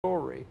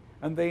story,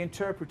 and they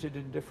interpret it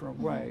in different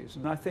ways.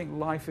 And I think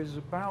life is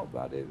about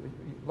that.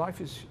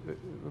 Life is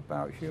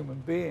about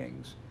human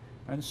beings,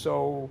 and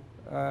so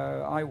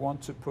I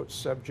want to put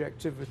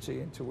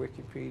subjectivity into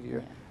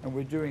Wikipedia, and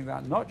we're doing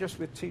that not just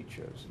with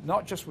teachers,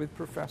 not just with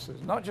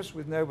professors, not just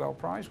with Nobel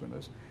Prize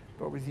winners,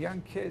 but with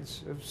young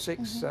kids of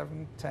 6,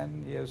 7,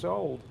 10 years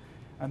old,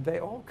 and they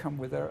all come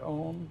with their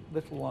own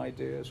little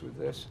ideas with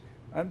this.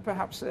 And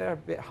perhaps they're a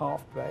bit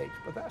half-baked,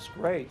 but that's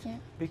great,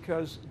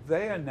 because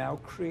they are now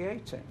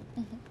creating.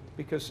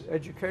 Because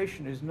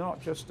education is not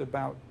just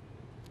about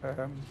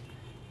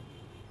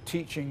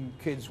teaching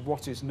kids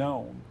what is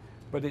known,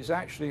 but it's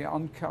actually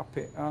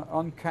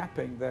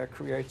uncapping their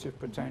creative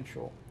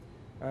potential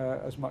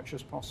as much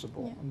as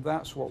possible. And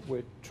that's what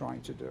we're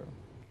trying to do.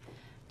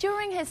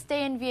 During his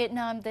stay in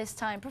Vietnam this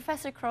time,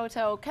 Professor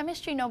Kroto,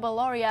 Chemistry Nobel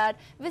Laureate,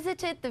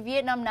 visited the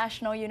Vietnam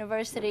National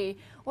University,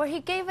 where he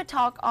gave a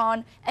talk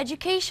on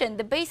education,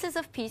 the basis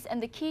of peace and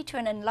the key to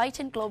an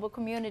enlightened global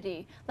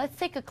community. Let's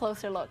take a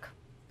closer look.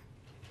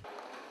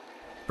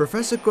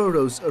 Professor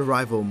Kroto's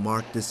arrival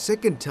marked the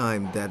second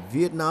time that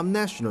Vietnam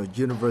National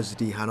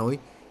University Hanoi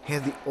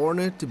had the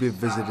honor to be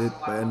visited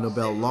by a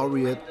Nobel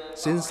laureate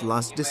since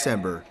last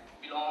December.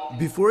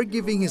 Before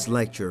giving his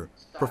lecture,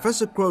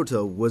 Professor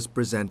Kroto was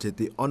presented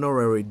the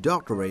honorary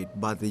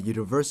doctorate by the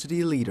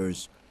university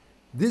leaders.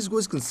 This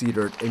was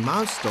considered a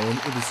milestone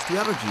in the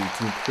strategy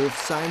to improve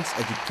science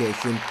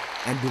education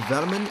and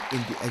development in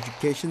the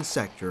education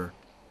sector.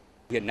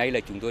 Hiện nay là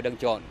chúng tôi đang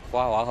chọn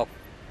khoa hóa học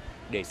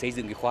để xây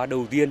dựng cái khoa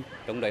đầu tiên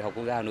trong Đại học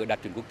Quốc gia Hà Nội đạt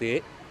chuẩn quốc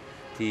tế.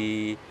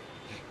 Thì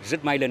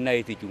rất may lần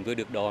này thì chúng tôi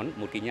được đón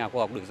một cái nhà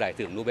khoa học được giải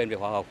thưởng Nobel về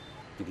hóa học.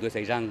 Chúng tôi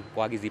thấy rằng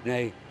qua cái dịp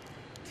này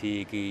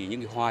thì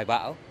những cái hoài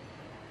bão,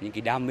 những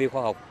cái đam mê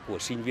khoa học của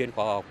sinh viên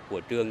khoa học của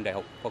trường Đại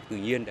học Khoa học Tự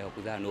nhiên Đại học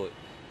Quốc gia Hà Nội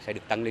sẽ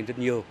được tăng lên rất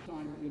nhiều.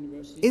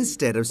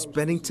 Instead of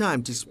spending time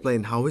to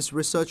explain how his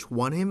research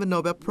won him a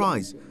Nobel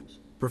Prize,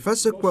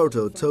 Professor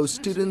Kroto told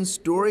students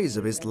stories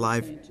of his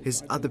life,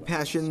 his other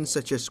passions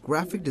such as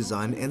graphic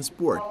design and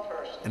sport,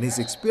 and his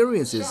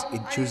experiences in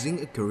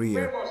choosing a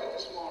career.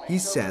 He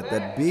said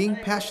that being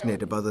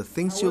passionate about the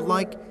things you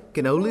like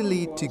can only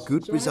lead to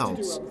good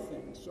results.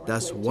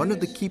 That's one of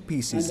the key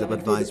pieces of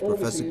advice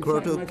Professor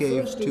Kroto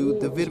gave to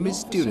the Vietnamese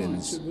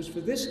students. It was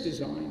for this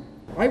design.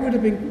 I would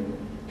have been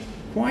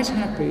quite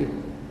happy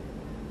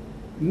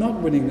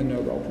not winning the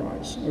Nobel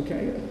Prize,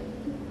 okay?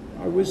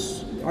 I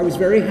was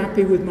very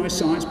happy with my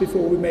science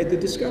before we made the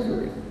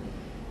discovery.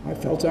 I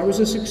felt I was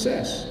a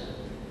success.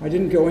 I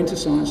didn't go into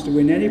science to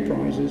win any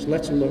prizes,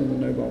 let alone the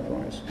Nobel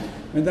Prize.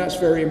 And that's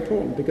very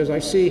important, because I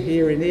see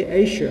here in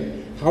Asia,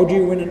 how do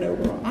you win a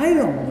Nobel Prize? I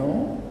don't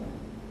know.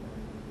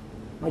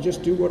 I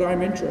just do what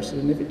I'm interested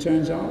in. If it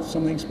turns out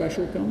something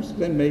special comes,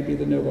 then maybe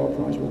the Nobel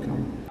Prize will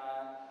come.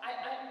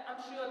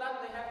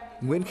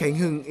 Nguyễn Khánh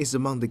Hưng is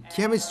among the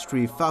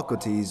chemistry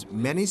faculty's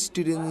many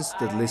students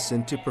that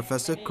listen to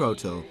Professor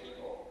Kroto.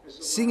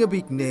 Seeing a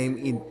big name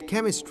in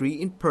chemistry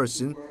in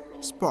person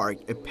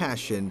sparked a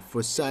passion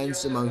for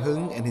science among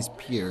Hưng and his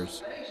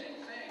peers.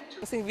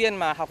 Sinh viên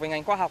mà học về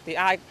ngành khoa học thì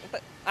ai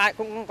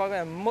cũng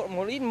có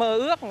một ít mơ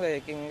ước về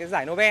cái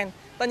giải Nobel.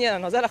 Tất nhiên là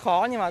nó rất là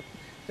khó, nhưng mà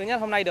thứ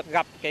nhất hôm nay được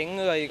gặp cái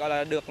người gọi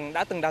là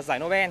đã từng đạt giải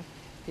Nobel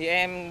thì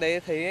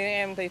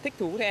em thấy thích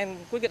thú thì em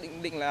quyết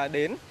định là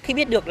đến. Khi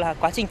biết được là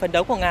quá trình phấn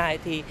đấu của ngài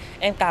thì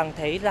em càng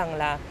thấy rằng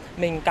là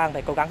mình càng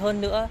phải cố gắng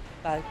hơn nữa,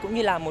 và cũng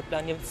như là một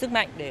niềm sức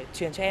mạnh để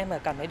truyền cho em và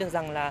cảm thấy được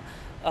rằng là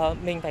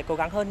mình phải cố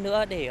gắng hơn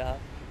nữa để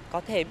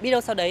có thể biết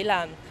đâu sau đấy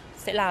là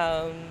sẽ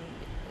là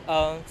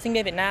sinh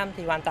viên Việt Nam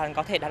thì hoàn toàn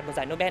có thể đạt một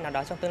giải Nobel nào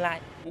đó trong tương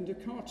lai.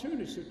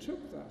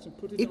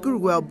 It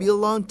could well be a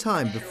long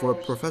time before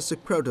Professor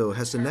Kroto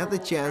has another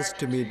chance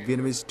to meet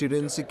Vietnamese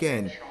students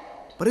again.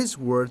 But his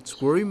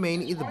words will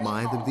remain in the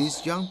mind of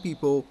these young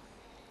people,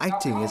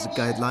 acting as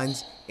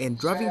guidelines and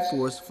driving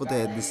force for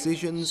their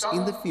decisions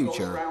in the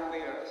future.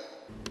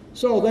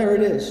 So there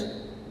it is.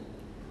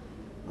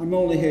 I'm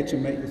only here to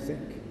make you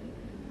think.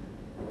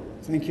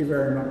 Thank you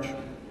very much.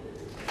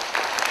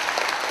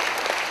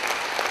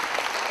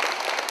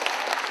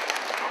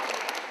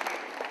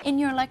 In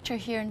your lecture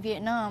here in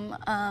Vietnam,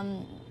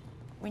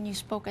 when you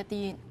spoke at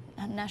the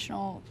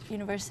National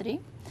University,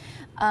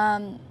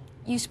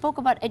 you spoke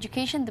about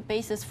education, the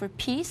basis for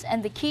peace,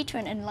 and the key to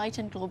an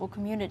enlightened global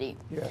community.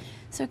 Yes.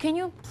 So can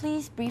you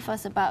please brief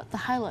us about the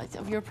highlights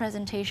of your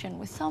presentation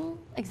with some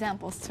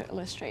examples to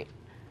illustrate?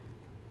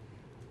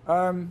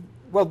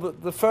 Well,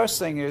 the first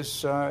thing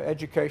is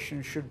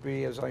education should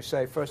be, as I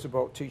say, first of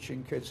all,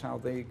 teaching kids how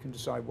they can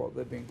decide what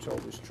they're being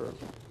told is true.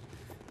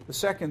 The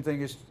second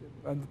thing is,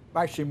 and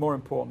actually more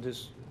important,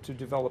 is to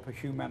develop a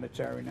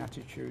humanitarian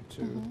attitude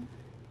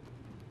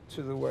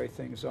to the way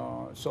things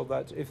are, so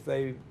that if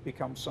they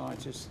become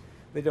scientists,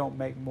 they don't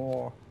make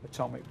more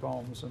atomic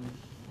bombs and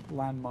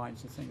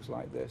landmines and things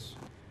like this.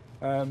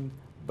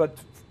 But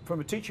from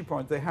a teaching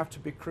point, they have to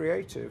be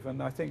creative,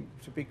 and I think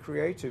to be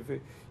creative,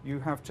 you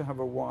have to have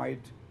a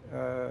wide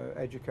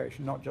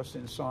education, not just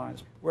in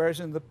science. Whereas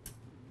in the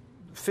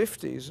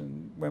 50s,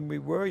 and when we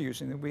were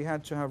using them, we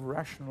had to have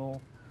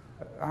rational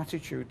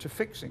attitude to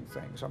fixing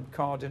things.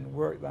 Car didn't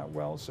work that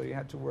well, so you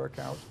had to work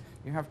out,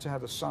 you have to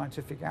have a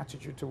scientific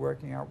attitude to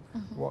working out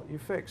what you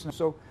fix. And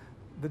so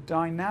the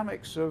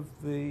dynamics of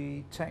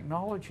the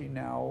technology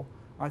now,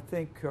 I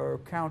think, are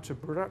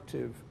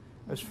counterproductive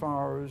as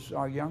far as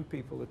our young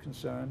people are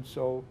concerned.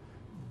 So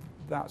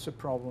that's a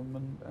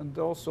problem. And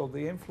also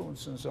the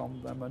influences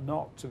on them are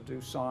not to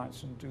do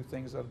science and do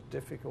things that are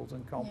difficult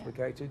and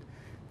complicated. Yeah.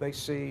 They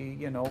see,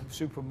 you know,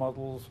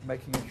 supermodels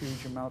making a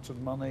huge amount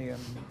of money and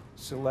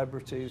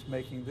celebrities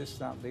making this,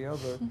 that, and the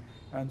other.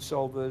 And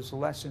so there's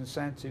less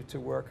incentive to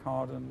work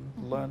hard and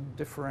learn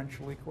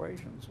differential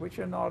equations, which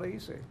are not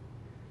easy.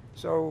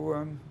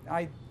 So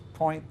I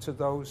point to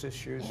those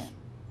issues,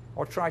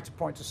 or try to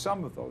point to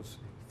some of those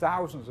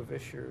thousands of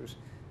issues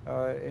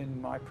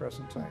in my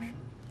presentation.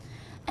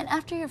 And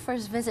after your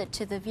first visit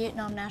to the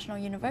Vietnam National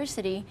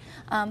University,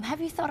 have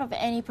you thought of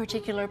any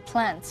particular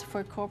plans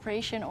for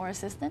cooperation or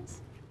assistance?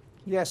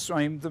 Yes,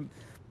 I mean,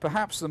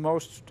 perhaps the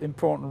most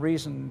important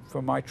reason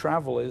for my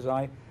travel is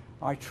I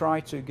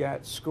try to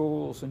get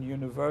schools and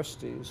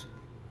universities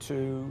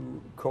to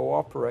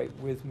cooperate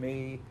with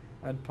me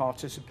and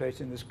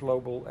participate in this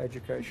global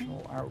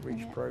educational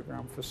outreach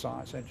program for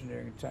science,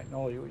 engineering and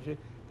technology, which is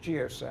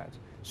GeoSet,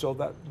 so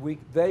that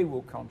they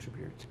will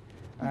contribute.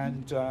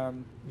 And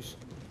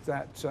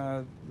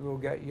that will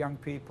get young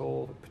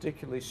people,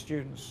 particularly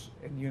students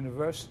in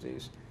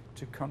universities,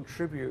 to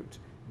contribute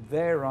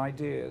their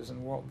ideas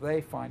and what they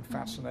find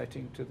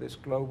fascinating to this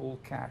global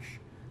cache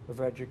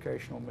of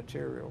educational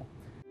material.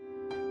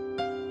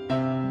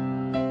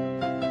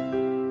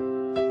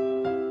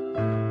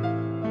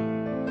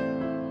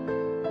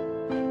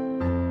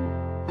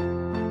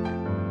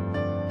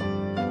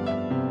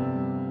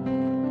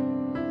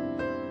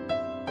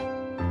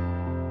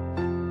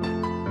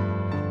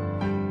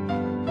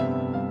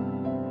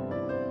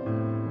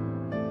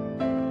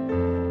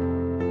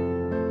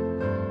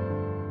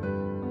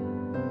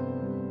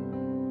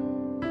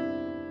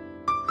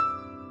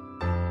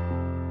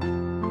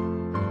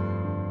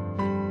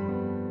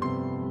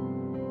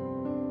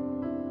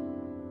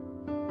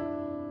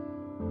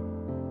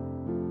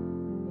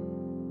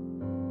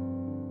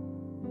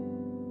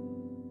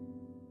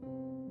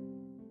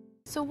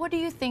 So what do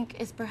you think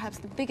is perhaps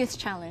the biggest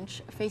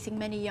challenge facing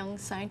many young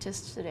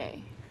scientists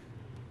today?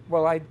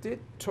 Well, I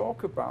did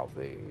talk about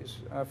these.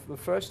 The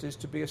first is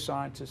to be a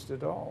scientist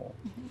at all,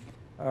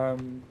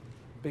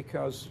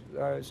 because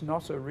it's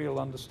not a real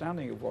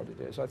understanding of what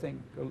it is. I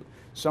think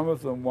some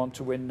of them want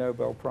to win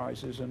Nobel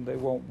Prizes and they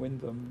won't win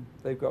them.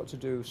 They've got to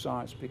do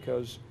science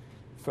because,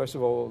 first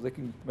of all, they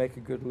can make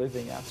a good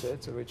living at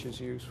it, which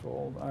is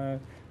useful,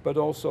 but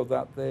also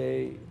that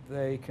they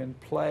can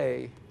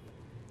play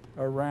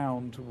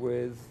around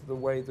with the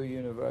way the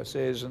universe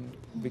is and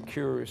be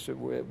curious at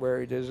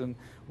where it is and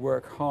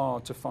work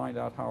hard to find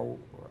out how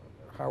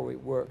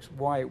it works,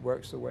 why it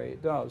works the way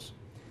it does.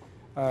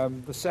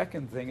 The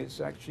second thing, it's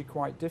actually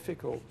quite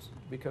difficult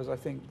because I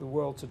think the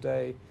world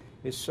today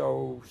is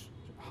so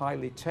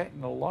highly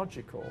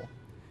technological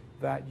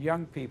that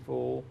young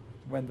people,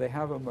 when they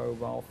have a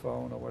mobile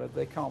phone or whatever,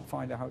 they can't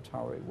find out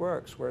how it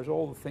works, whereas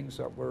all the things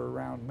that were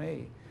around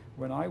me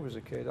when I was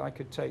a kid, I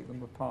could take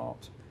them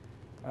apart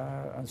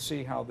and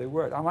see how they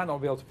worked. I might not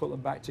be able to put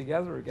them back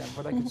together again,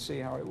 but I could see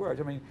how it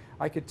worked. I mean,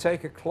 I could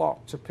take a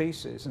clock to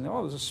pieces and,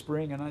 oh, there's a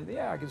spring, and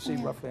I could see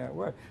roughly how it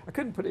worked. I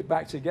couldn't put it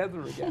back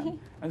together again.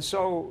 And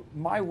so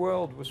my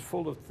world was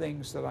full of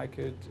things that I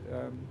could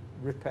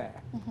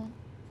repair.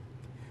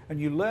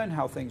 And you learn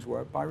how things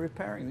work by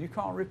repairing them. You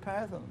can't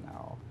repair them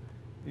now.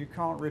 You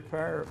can't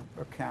repair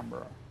a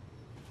camera.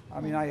 I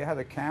mean, I had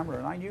a camera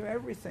and I knew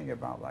everything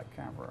about that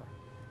camera.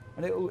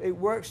 And it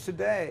works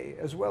today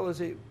as well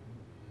as it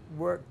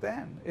worked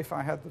then if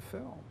I had the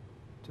film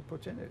to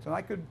put in it. And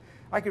I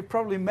could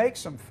probably make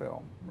some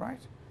film,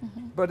 right?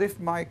 But if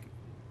my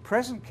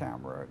present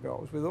camera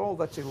goes, with all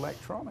that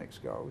electronics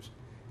goes,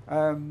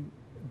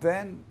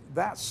 then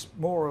that's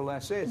more or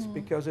less it,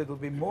 because it'll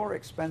be more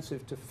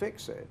expensive to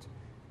fix it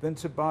than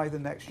to buy the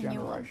next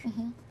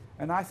generation.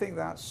 And I think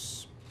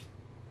that's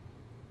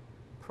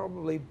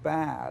probably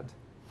bad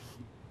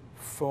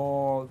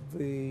for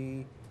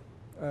the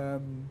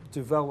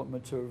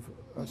development of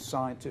a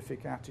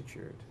scientific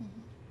attitude.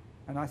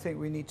 And I think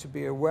we need to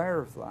be aware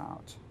of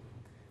that.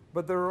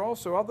 But there are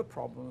also other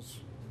problems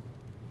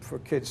for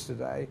kids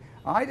today.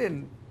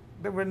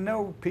 There were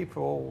no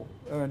people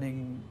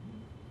earning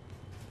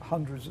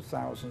hundreds of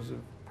thousands of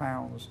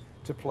pounds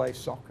to play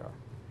soccer.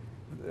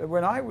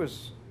 When I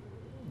was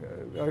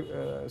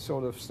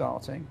sort of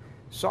starting,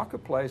 soccer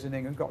players in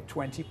England got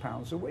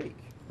 £20 a week,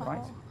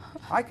 right?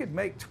 I could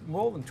make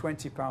more than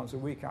 £20 a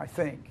week, I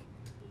think,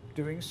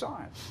 doing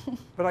science.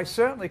 But I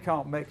certainly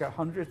can't make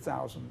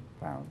 £100,000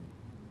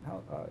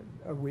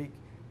 a week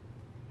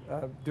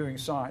doing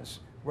science,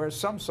 whereas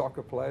some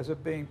soccer players are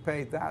being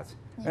paid that,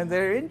 and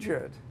they're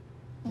injured,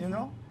 you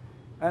know?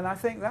 And I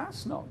think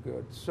that's not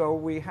good. So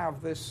we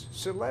have this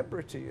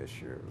celebrity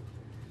issue.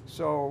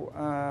 So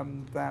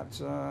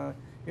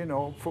you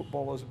know,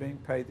 footballers are being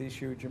paid these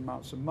huge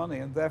amounts of money,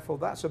 and therefore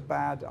that's a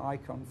bad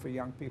icon for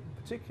young people,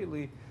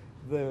 particularly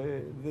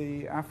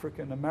the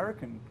African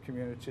American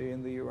community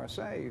in the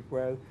USA,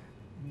 where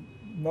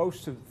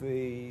most of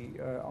the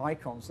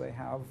icons they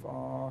have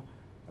are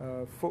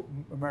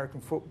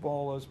American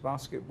footballers,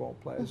 basketball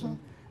players,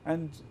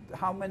 and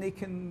how many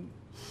can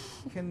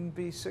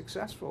be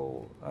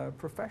successful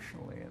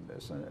professionally in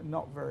this?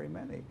 Not very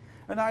many.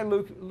 And I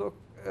look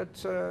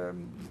at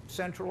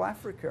Central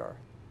Africa.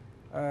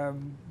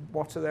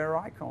 What are their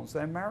icons?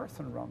 They're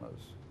marathon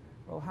runners.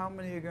 Well, how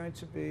many are going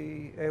to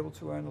be able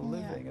to earn a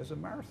living as a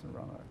marathon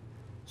runner?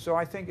 So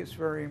I think it's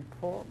very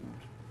important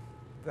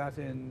that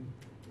in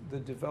the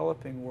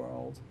developing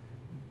world,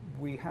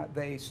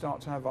 they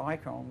start to have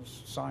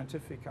icons,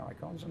 scientific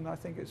icons, and I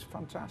think it's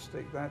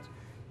fantastic that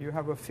you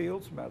have a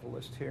Fields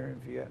medalist here in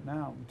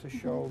Vietnam to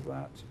show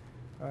that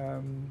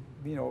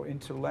you know,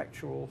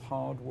 intellectual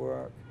hard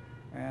work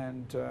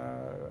and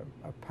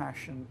a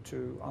passion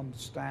to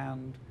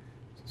understand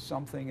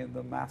something in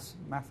the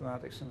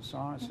mathematics and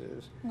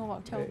sciences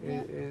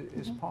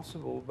is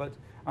possible. But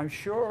I'm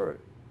sure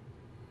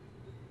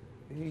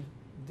he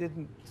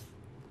didn't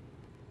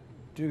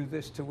do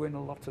this to win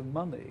a lot of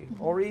money,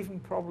 or even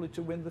probably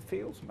to win the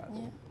Fields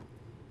medal,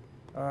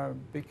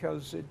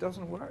 because it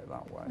doesn't work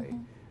that way.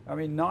 I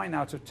mean, 9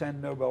 out of 10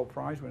 Nobel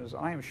Prize winners,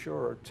 I am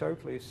sure, are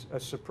totally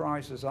as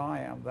surprised as I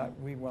am that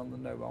we won the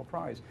Nobel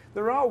Prize.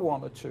 There are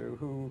one or two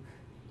who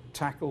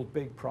tackled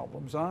big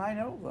problems, and I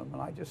know them,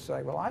 and I just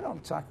say, well, I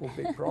don't tackle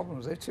big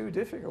problems, they're too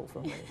difficult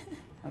for me.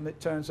 And it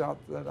turns out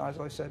that, as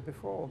I said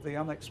before, the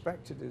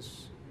unexpected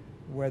is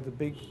where the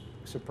big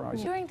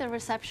surprise. During the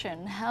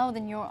reception held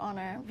in your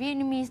honor,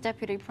 Vietnamese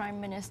Deputy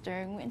Prime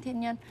Minister Nguyễn Thiện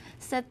Nhân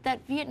said that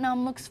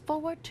Vietnam looks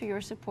forward to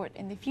your support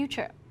in the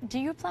future. Do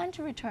you plan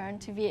to return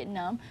to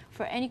Vietnam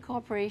for any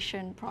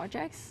cooperation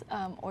projects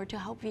or to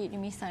help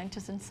Vietnamese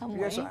scientists in some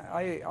way? Yes,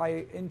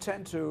 I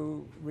intend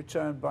to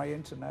return by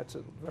internet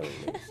at the very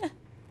least,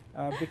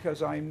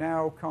 because I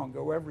now can't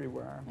go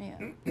everywhere.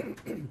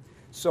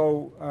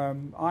 So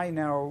I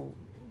now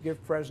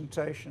give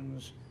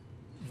presentations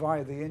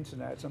via the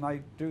internet, and I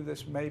do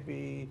this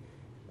maybe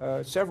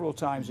several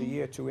times a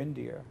year to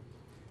India,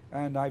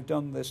 and I've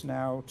done this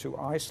now to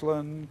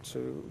Iceland,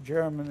 to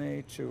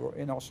Germany,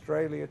 in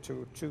Australia,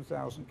 to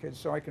 2,000 kids,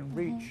 so I can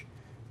reach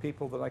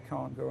people that I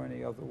can't go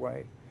any other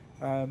way.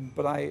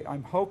 But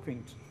I'm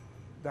hoping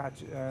that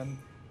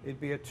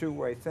it'd be a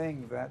two-way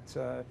thing, that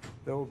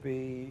there will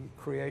be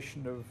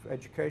creation of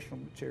educational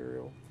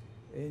material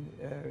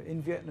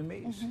in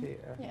Vietnamese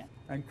here,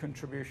 and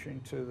contribution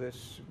to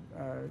this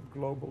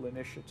global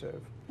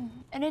initiative.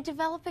 In a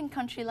developing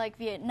country like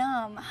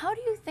Vietnam, how do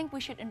you think we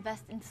should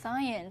invest in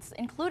science,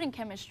 including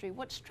chemistry?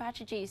 What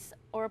strategies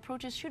or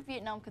approaches should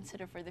Vietnam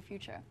consider for the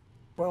future?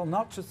 Well,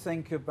 not to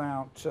think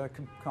about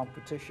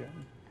competition,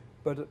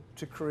 but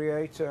to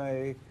create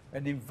an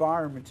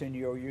environment in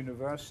your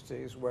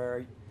universities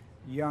where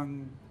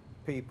young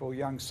people,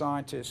 young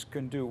scientists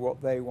can do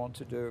what they want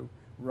to do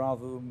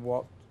rather than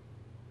what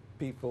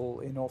people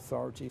in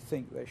authority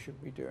think they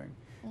should be doing.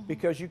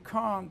 Because you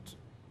can't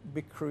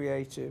be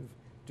creative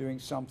doing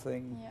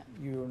something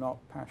you're not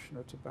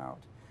passionate about.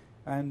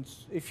 And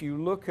if you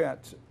look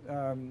at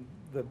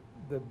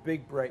the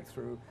big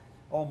breakthrough,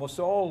 almost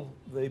all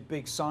the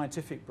big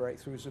scientific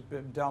breakthroughs have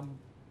been done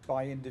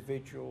by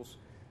individuals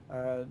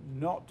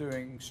not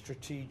doing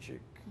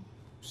strategic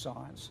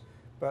science,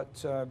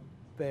 but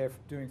they're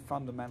doing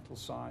fundamental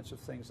science of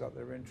things that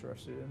they're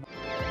interested in.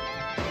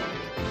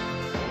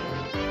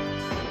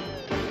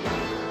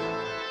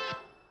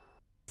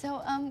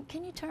 So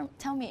can you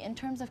tell me, in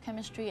terms of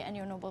chemistry and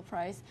your Nobel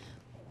Prize,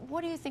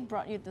 what do you think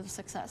brought you to the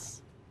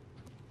success?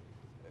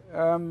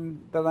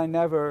 That I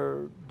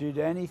never did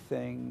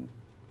anything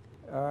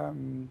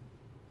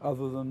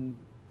other than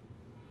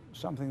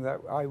something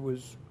that I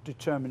was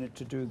determined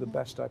to do the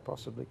best I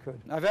possibly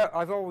could.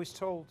 I've always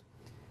told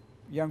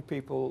young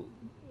people,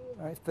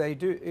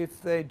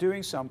 if they're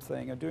doing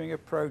something or doing a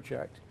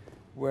project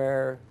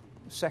where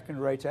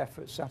second-rate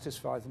efforts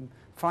satisfy them,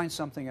 find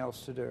something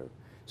else to do.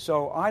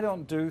 So I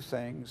don't do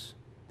things,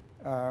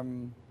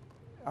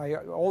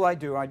 all I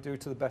do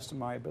to the best of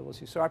my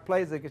ability. So I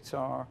played the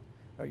guitar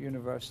at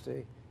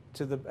university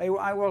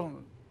I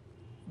wasn't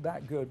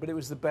that good, but it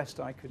was the best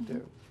I could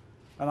do.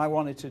 And I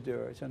wanted to do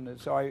it. And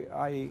so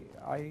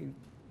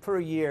for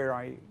a year,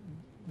 I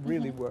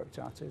really worked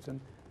at it.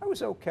 And I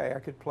was okay, I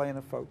could play in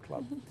a folk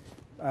club.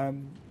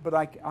 But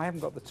I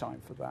haven't got the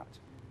time for that.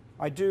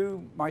 I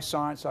do my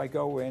science, I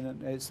go in,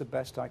 and it's the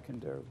best I can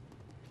do.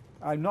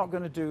 I'm not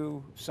going to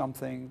do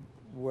something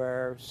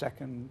where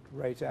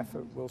second-rate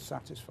effort will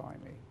satisfy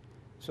me.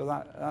 So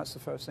that's the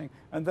first thing.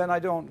 And then I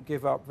don't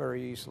give up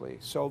very easily.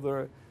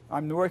 So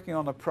I'm working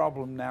on a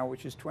problem now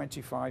which is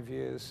 25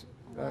 years.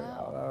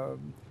 Wow.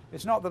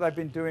 It's not that I've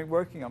been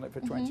working on it for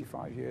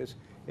 25 years.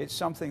 It's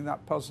something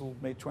that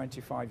puzzled me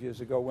 25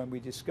 years ago when we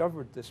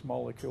discovered this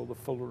molecule, the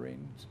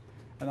fullerenes.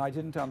 And I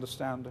didn't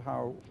understand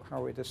how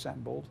it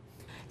assembled.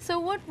 So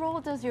what role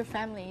does your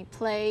family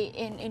play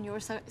in your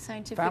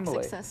scientific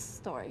success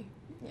story?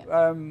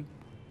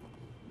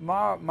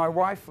 My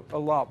wife a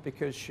lot,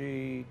 because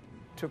she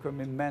took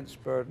an immense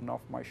burden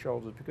off my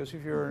shoulders, because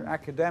if you're an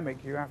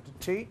academic, you have to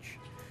teach,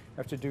 you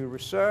have to do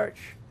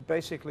research.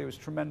 Basically, it was a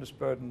tremendous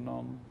burden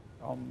on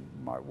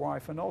my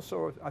wife, and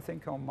also I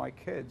think on my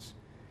kids,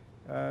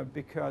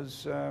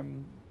 because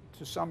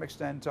to some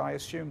extent I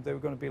assumed they were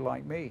going to be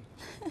like me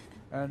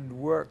and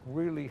work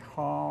really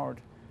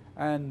hard,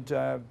 and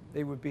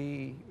they would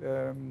be,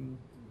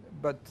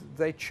 but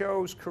they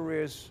chose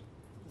careers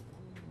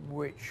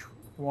which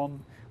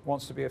one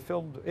wants to be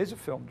is a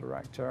film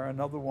director,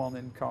 another one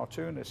in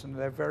cartoonist, and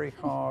they're very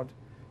hard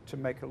to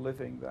make a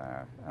living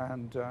there,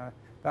 and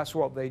that's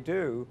what they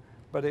do.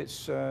 But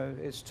it's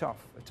tough,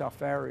 a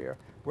tough area.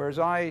 Whereas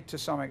I, to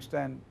some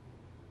extent,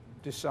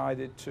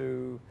 decided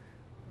to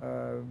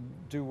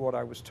do what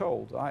I was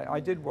told. I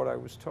did what I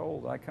was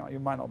told. You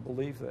might not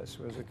believe this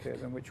as a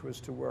kid, and which was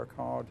to work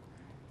hard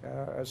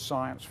as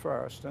science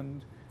first,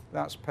 and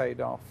that's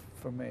paid off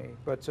for me.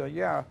 But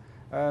yeah,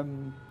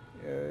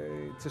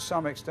 to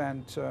some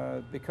extent,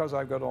 because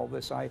I've got all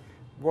this, I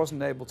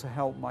wasn't able to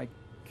help my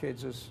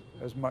kids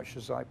as much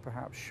as I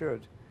perhaps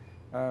should.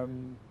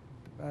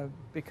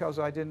 Because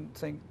I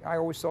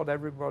always thought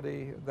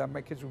that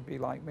my kids would be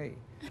like me.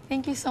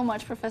 Thank you so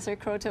much, Professor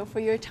Kroto,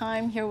 for your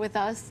time here with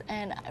us,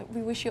 and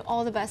we wish you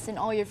all the best in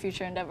all your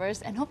future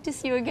endeavors, and hope to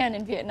see you again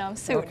in Vietnam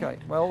soon. Okay,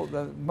 well,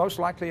 most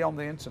likely on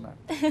the internet.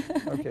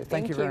 Okay,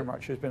 thank you very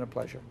much. It's been a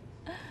pleasure.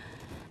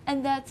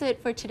 And that's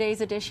it for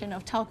today's edition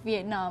of Talk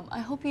Vietnam. I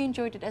hope you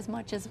enjoyed it as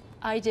much as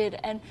I did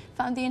and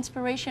found the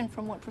inspiration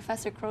from what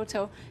Professor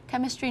Kroto,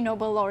 Chemistry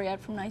Nobel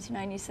Laureate from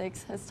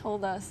 1996, has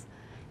told us.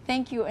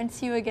 Thank you, and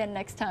see you again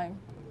next time.